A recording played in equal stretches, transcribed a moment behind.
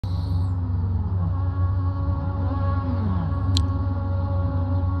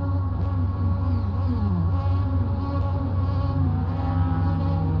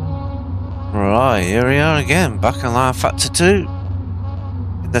Alright, here we are again, back on our Factor 2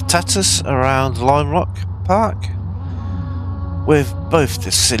 in the tatters around Lime Rock Park with both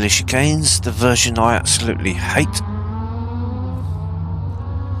the silly chicanes, the version I absolutely hate.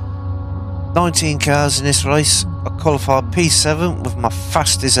 19 cars in this race. I qualified P7 with my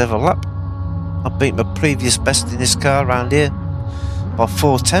fastest ever lap. I beat my previous best in this car around here by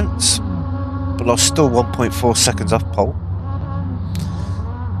 4 tenths, but I was still 1.4 seconds off pole.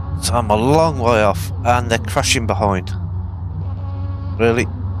 So I'm a long way off, and they're crashing behind. Really?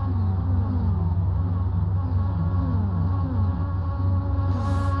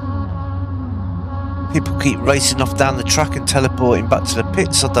 People keep racing off down the track and teleporting back to the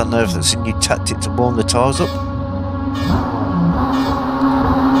pits. I don't know if that's a new tactic to warm the tyres up.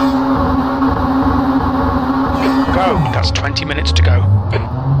 Go, that's 20 minutes to go.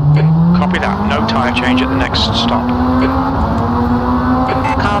 Copy that, no tyre change at the next stop.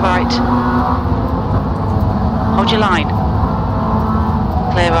 Car right. Hold your line.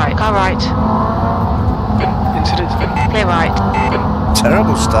 Clear right. Car right. Incident. Clear right.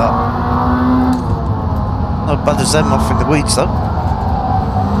 Terrible start. Not bad as them off in the weeds though.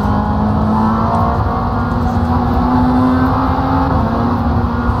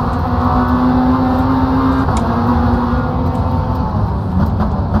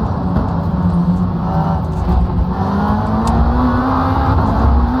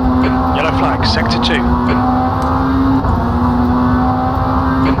 Sector 2.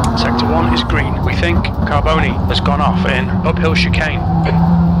 Sector 1 is green. We think Carboni has gone off in uphill chicane.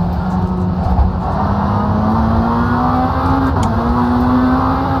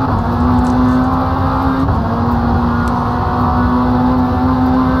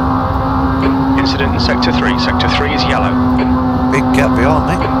 Incident in Sector 3. Sector 3 is yellow. Big gap behind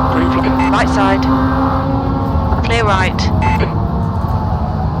me. Green flag. Right side. Clear right.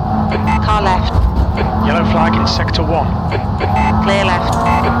 Car left. Yellow flag in Sector 1. Clear left.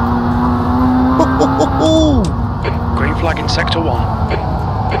 Green flag in Sector 1.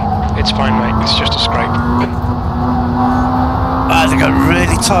 It's fine, mate. It's just a scrape. They got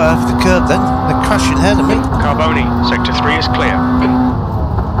really tight over the curb then. They're crashing ahead of me. Carboni, Sector 3 is clear.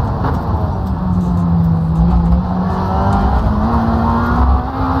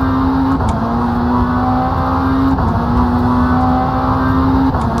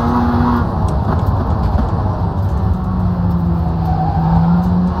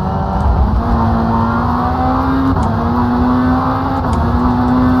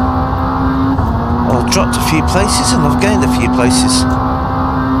 Dropped a few places and I've gained a few places.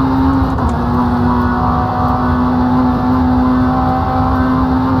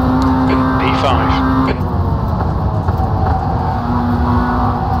 P5.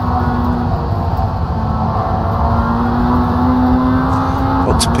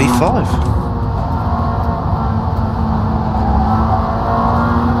 What's P5?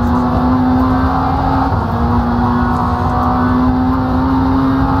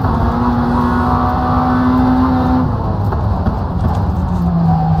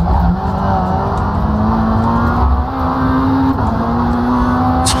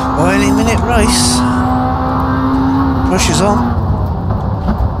 Race. Pressure's on.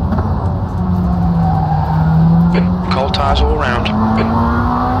 Cold tyres all round.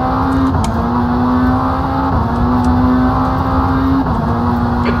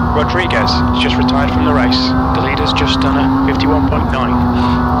 Rodriguez has just retired from the race. The leader's just done a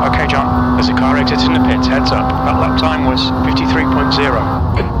 51.9. Okay, John, as the car exits in the pits, heads up. That lap time was 53.0.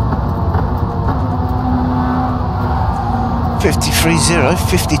 53.0,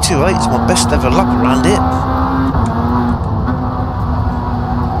 52.8 is my best ever lap around it.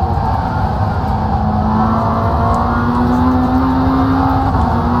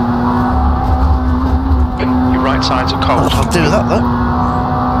 Your right sides are cold. I'll do that though.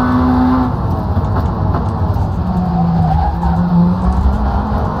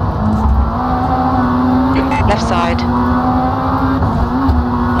 Left side.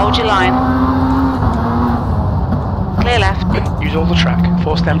 Hold your line. Clear left. Use all the track.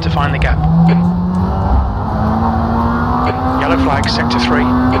 Force them to find the gap. Yellow flag, Sector 3.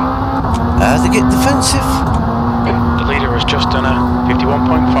 They get defensive. The leader has just done a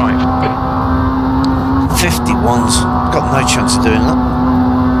 51.5. 51's got no chance of doing that.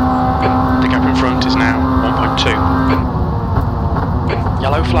 The gap in front is now 1.2.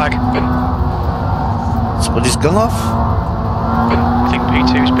 Yellow flag. Somebody's gone off. I think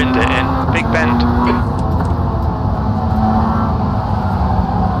P2's binned it in. Big bend.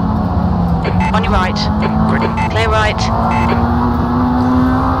 On your right. Clear right.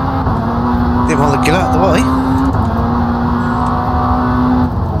 Didn't want to get out of the way.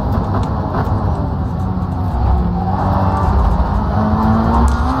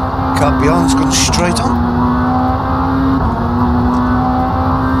 car behind's gone straight on.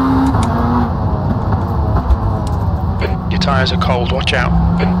 Your tyres are cold, watch out.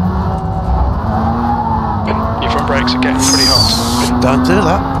 Your front brakes are getting pretty hot. Don't do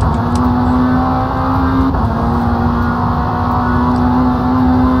that.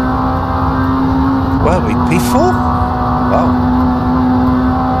 Where are we? P4? Wow.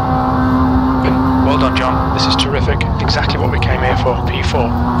 Well done, John. This is terrific. Exactly what we came here for. P4.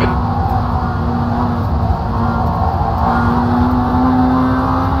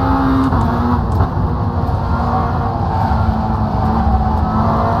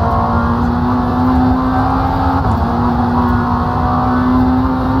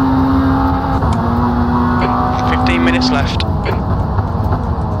 Left.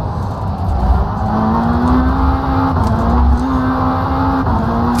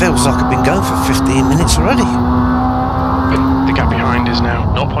 Feels like I've been going for 15 minutes already. The gap behind is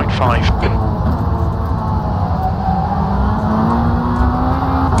now 0.5.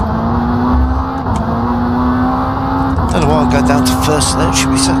 Don't know why I'll go down to first there, it should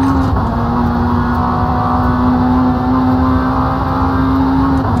be second.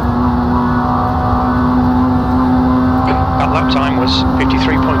 Time was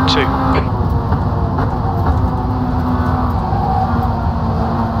 53.2.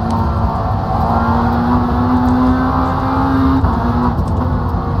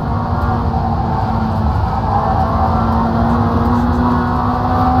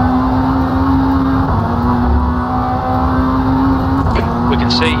 We can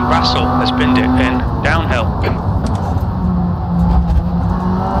see Russell has binned it in downhill.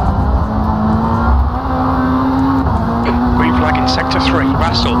 In sector 3,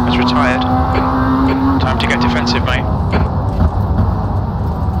 Russell has retired. Time to get defensive, mate.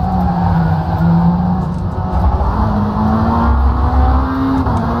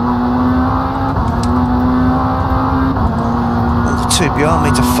 And the two behind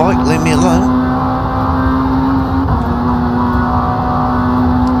me to fight, leave me alone.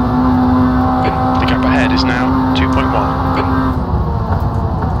 The gap ahead is now 2.1.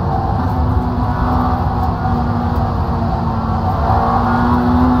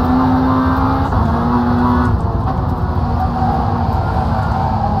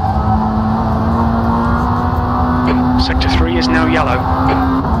 Sector 3 is now yellow.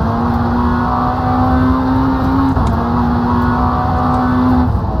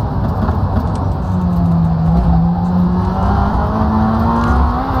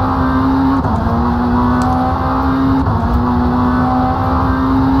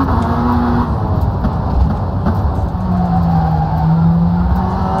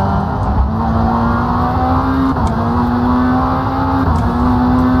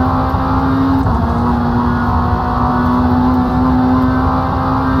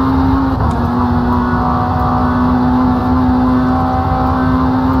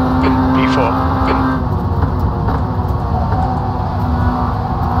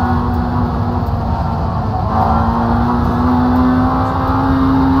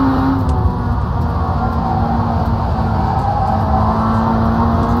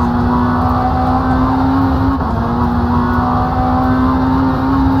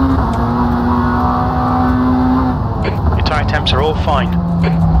 Are all fine.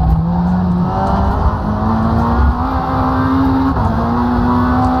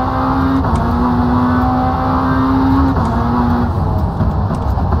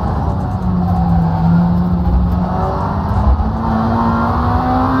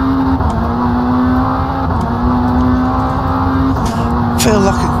 Feel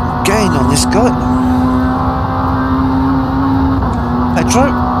like a gain on this guy.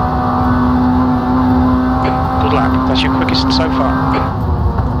 Pedro. Good lap. That's your quickest so far.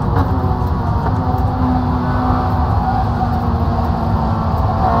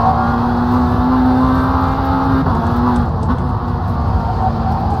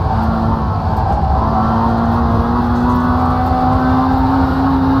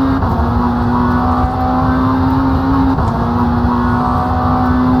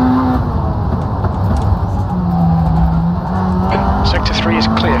 Sector 3 is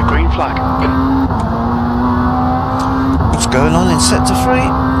clear. Green flag. What's going on in sector 3?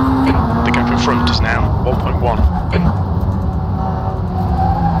 The gap in front is now 1.1.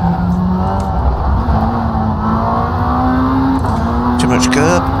 Too much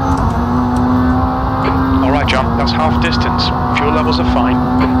curb. Alright, John, that's half distance. Fuel levels are fine.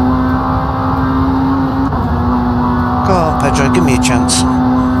 Go on, Pedro, give me a chance.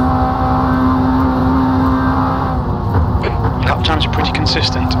 Lap times are pretty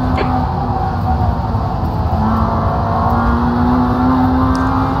consistent.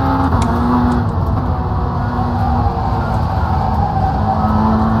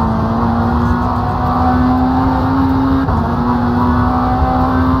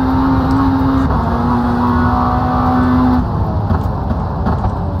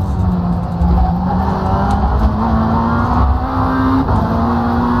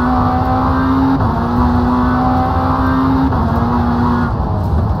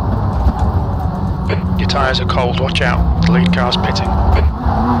 watch out. The lead car's pitting.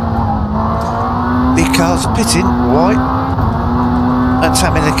 Lead car's pitting, right. That's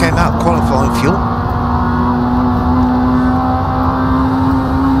how many came out qualifying fuel.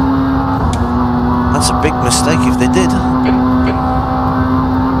 That's a big mistake if they did.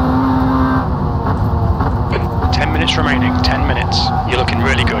 10 minutes remaining, 10 minutes. You're looking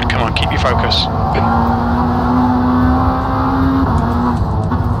really good. Come on, keep your focus.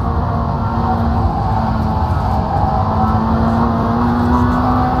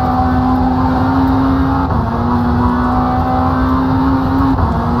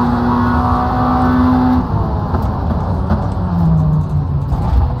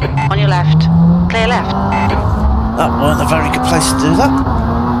 On your left. Clear left. That weren't a very good place to do that.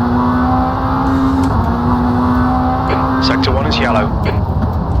 Sector 1 is yellow.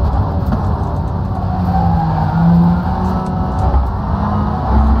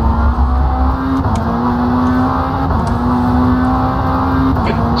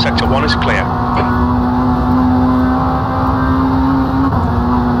 Sector 1 is clear.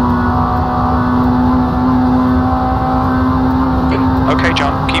 Okay,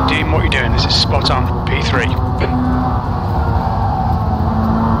 John, keep doing what you're doing. This is spot on. P3.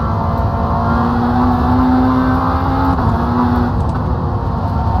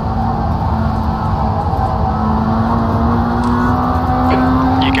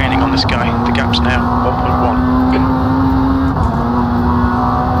 You're gaining on this guy. The gap's now 1.1.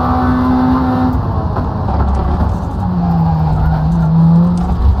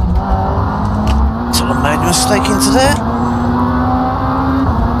 So I made a mistake into there.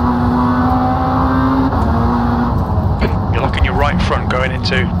 Right front going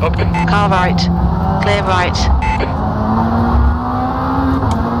into up. Car right. Clear right.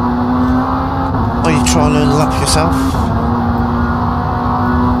 Are you trying to lap yourself?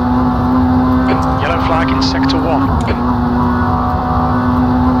 Yellow flag in sector 1.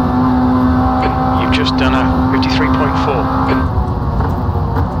 You've just done a 53.4.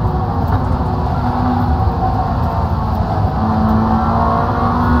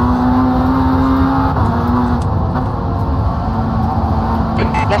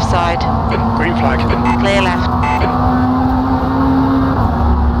 Left side. Green flag. Clear left.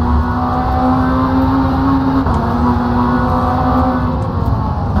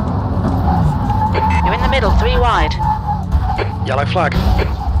 You're in the middle, 3 wide. Yellow flag.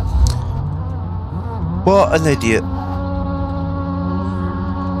 What an idiot.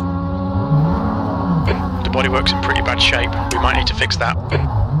 The bodywork's in pretty bad shape. We might need to fix that.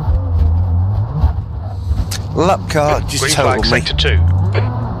 Lap car just Green flag, totaled me. sector 2.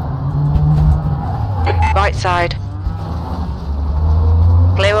 Right side.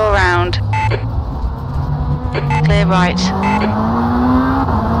 Clear all round. Clear right.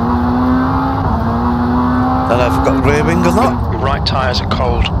 Don't know if I've got a rear wing or not. Your right tyres are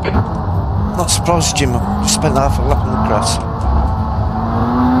cold. Not surprised, Jim. I just spent half a lap on the grass.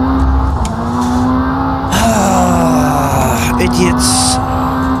 Ah, idiots.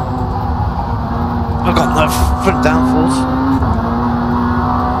 I've got no front downforce.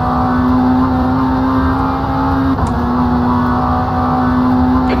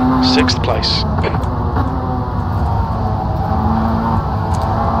 Sixth place.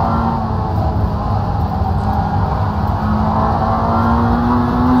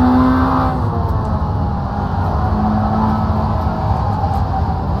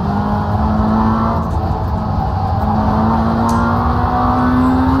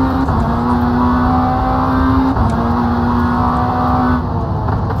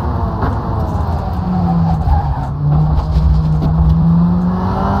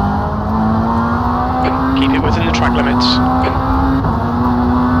 Keep it within the track limits.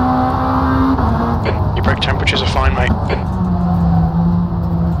 Your brake temperatures are fine, mate.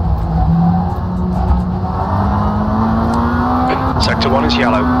 Sector 1 is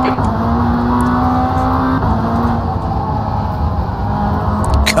yellow.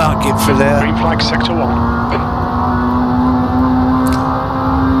 Can't get through there. Green flag, sector 1.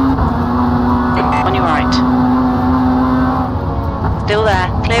 On your right. Still there.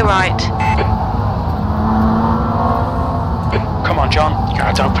 Clear right. Come on, John.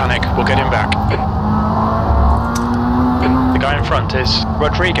 Don't panic. We'll get him back. The guy in front is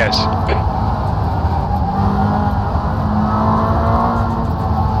Rodriguez.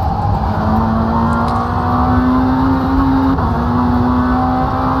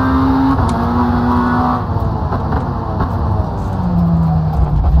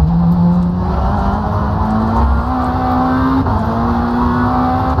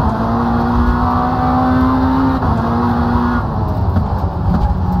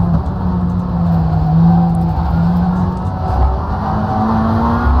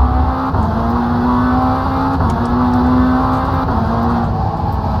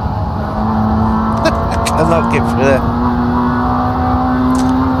 get through there.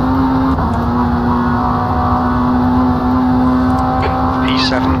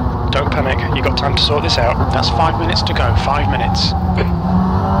 E7, don't panic, you got time to sort this out. That's 5 minutes to go, 5 minutes.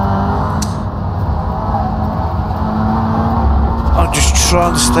 I'm just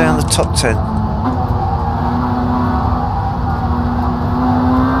trying to stay on the top 10.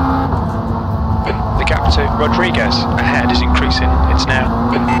 The gap to Rodriguez ahead is increasing. It's now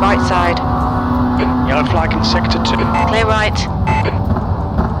Right side. yellow flag in sector 2. Clear right.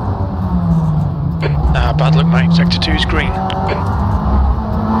 Bad luck, mate. Sector 2 is green.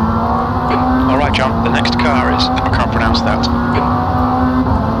 Alright, John, the next car is... I can't pronounce that.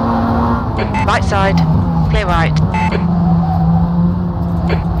 Right side. Clear right.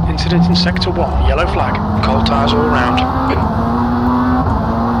 Incident in sector 1, yellow flag. Cold tyres all round.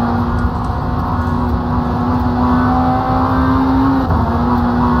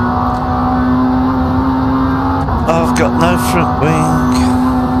 I've got no front wing.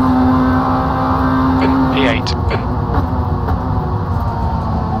 P8.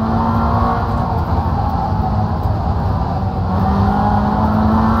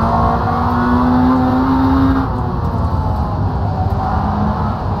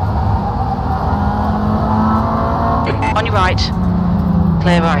 On your right.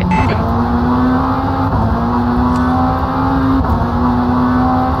 Clear right.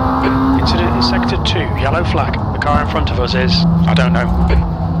 Incident in sector 2, yellow flag. The car in front of us is... I don't know.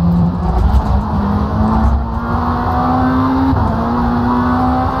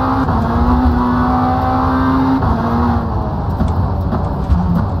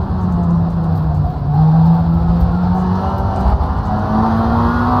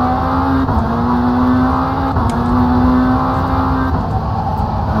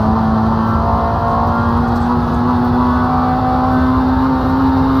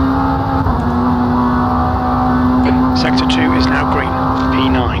 Sector 2 is now green.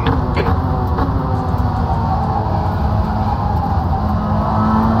 P9.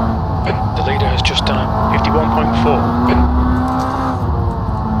 The leader has just done a 51.4.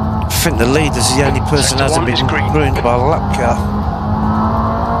 I think the leader's the only person that hasn't been ruined by a lap car.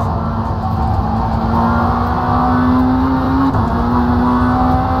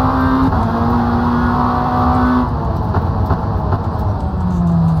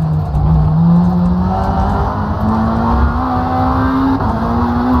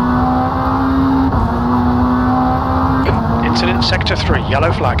 Incident sector 3,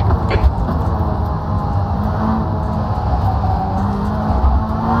 yellow flag.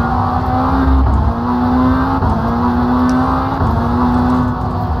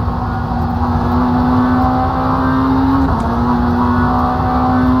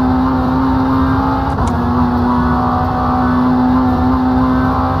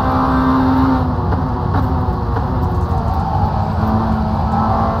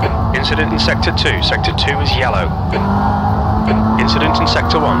 Incident in sector 2. Sector 2 is yellow. Incident in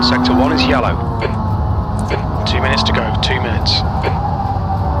sector 1. Sector 1 is yellow. 2 minutes to go. 2 minutes.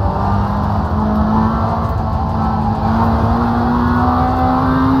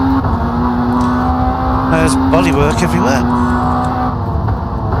 There's bodywork everywhere.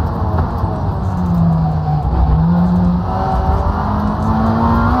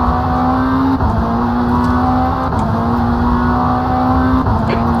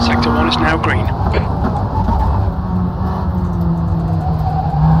 Sector 1 is now green.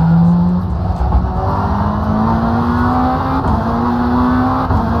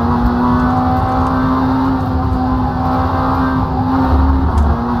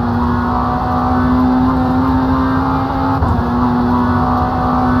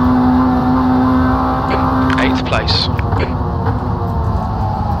 Place.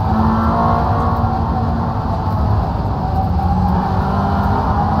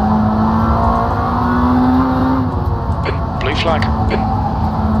 Blue flag.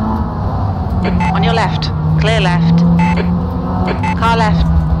 On your left. Clear left. Car left.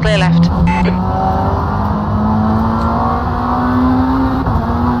 Clear left.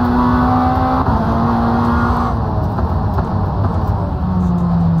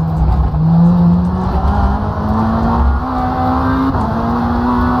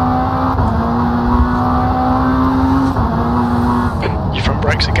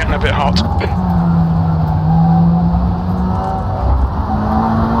 Brakes are getting a bit hot.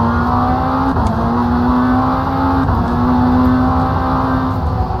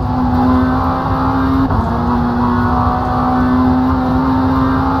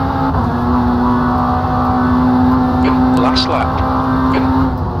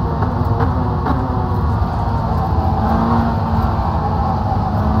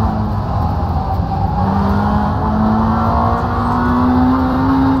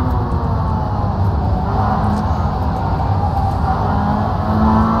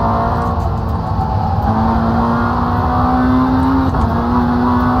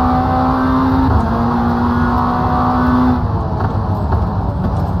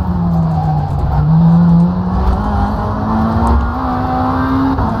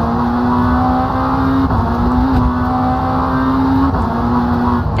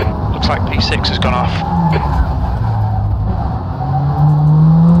 P6 has gone off.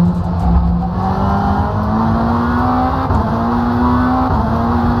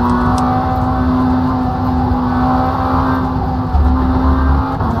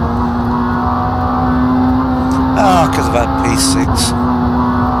 Ah, because of that P6.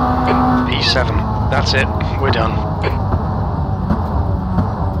 P7. That's it. We're done.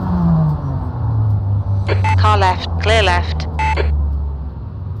 Car left, clear left.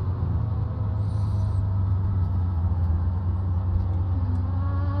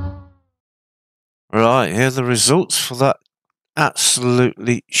 Right, here are the results for that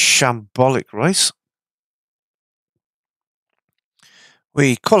absolutely shambolic race.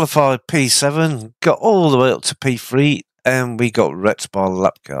 We qualified P7, got all the way up to P3, and we got wrecked by a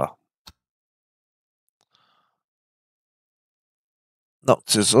lap car.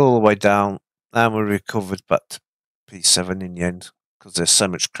 Knocked us all the way down, and we recovered back to P7 in the end, because there's so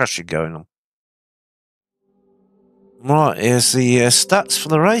much crashing going on. Right, here's the stats for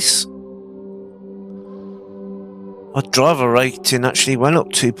the race. My driver rating actually went up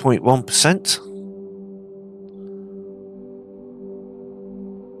 2.1%.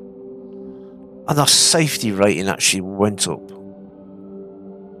 And our safety rating actually went up.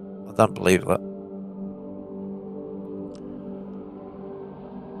 I don't believe that.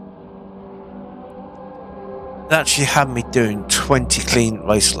 It actually had me doing 20 clean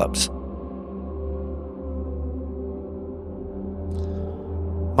race laps.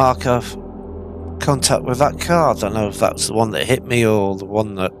 Mark, I've contact with that car. I don't know if that's the one that hit me or the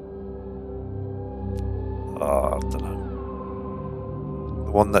one that... I don't know.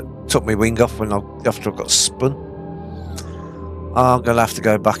 The one that took my wing off after I got spun. I'm going to have to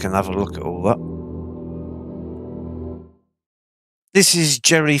go back and have a look at all that. This is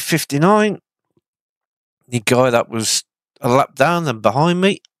Jerry 59. The guy that was a lap down and behind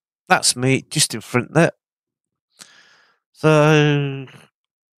me. That's me, just in front there. So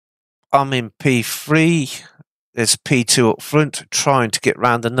I'm in P3. There's P2 up front, trying to get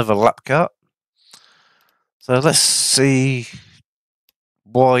round another lap car. So let's see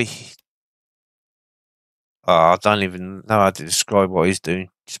why. I don't even know how to describe what he's doing.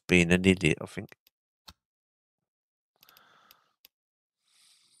 Just being an idiot, I think.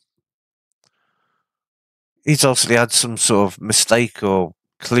 He's obviously had some sort of mistake or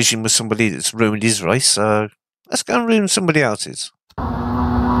collision with somebody that's ruined his race, so let's go and ruin somebody else's.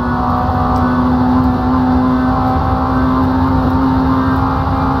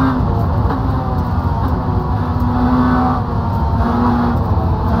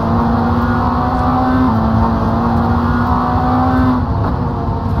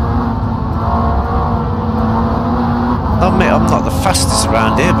 I admit I'm not the fastest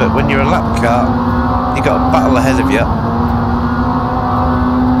around here, but when you're a lap car, you got a battle ahead of you.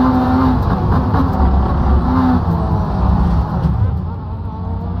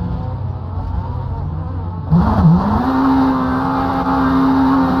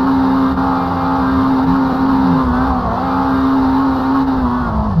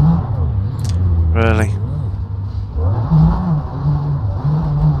 Really?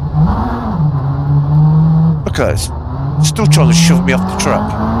 Look at this. Still trying to shove me off the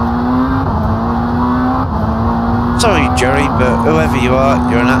track. Sorry, Jerry, but whoever you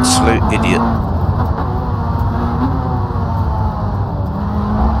are, you're an absolute idiot.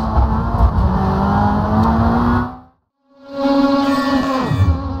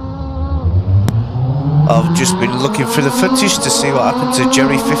 I've just been looking for the footage to see what happened to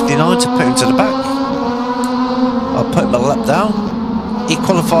Jerry 59 to put him to the back. I put him a lap down. He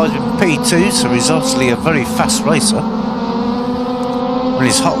qualified in P2, so he's obviously a very fast racer. Well,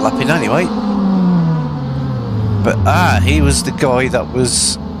 he's hot lapping anyway. But he was the guy that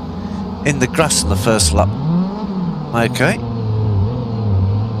was in the grass in the first lap. Okay.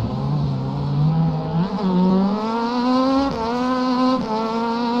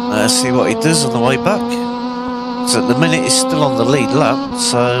 Let's see what he does on the way back. So at the minute he's still on the lead lap,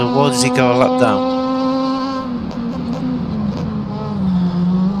 so why does he go a lap down?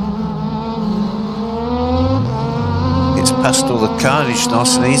 Gets past all the carnage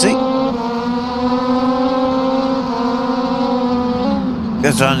nice and easy.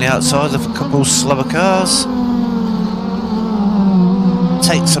 Goes around the outside of a couple slower cars.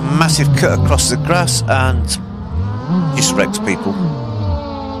 Takes a massive cut across the grass and just wrecks people.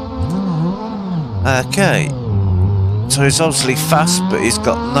 Okay. So he's obviously fast, but he's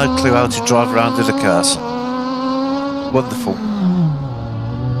got no clue how to drive around with the cars. Wonderful.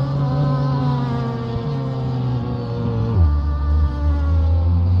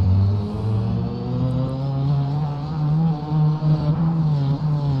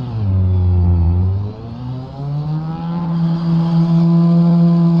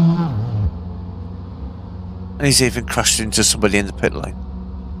 And he's even crashed into somebody in the pit lane.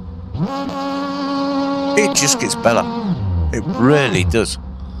 It just gets better. It really does.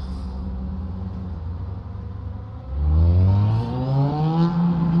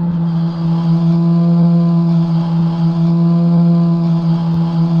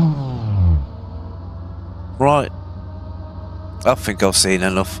 Right. I think I've seen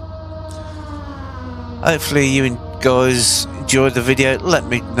enough. Hopefully you guys enjoyed the video. Let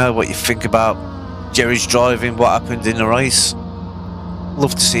me know what you think about Jerry's driving, what happened in the race.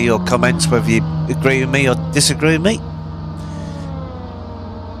 Love to see your comments, whether you agree with me or disagree with me.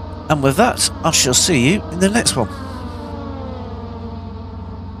 And with that, I shall see you in the next one.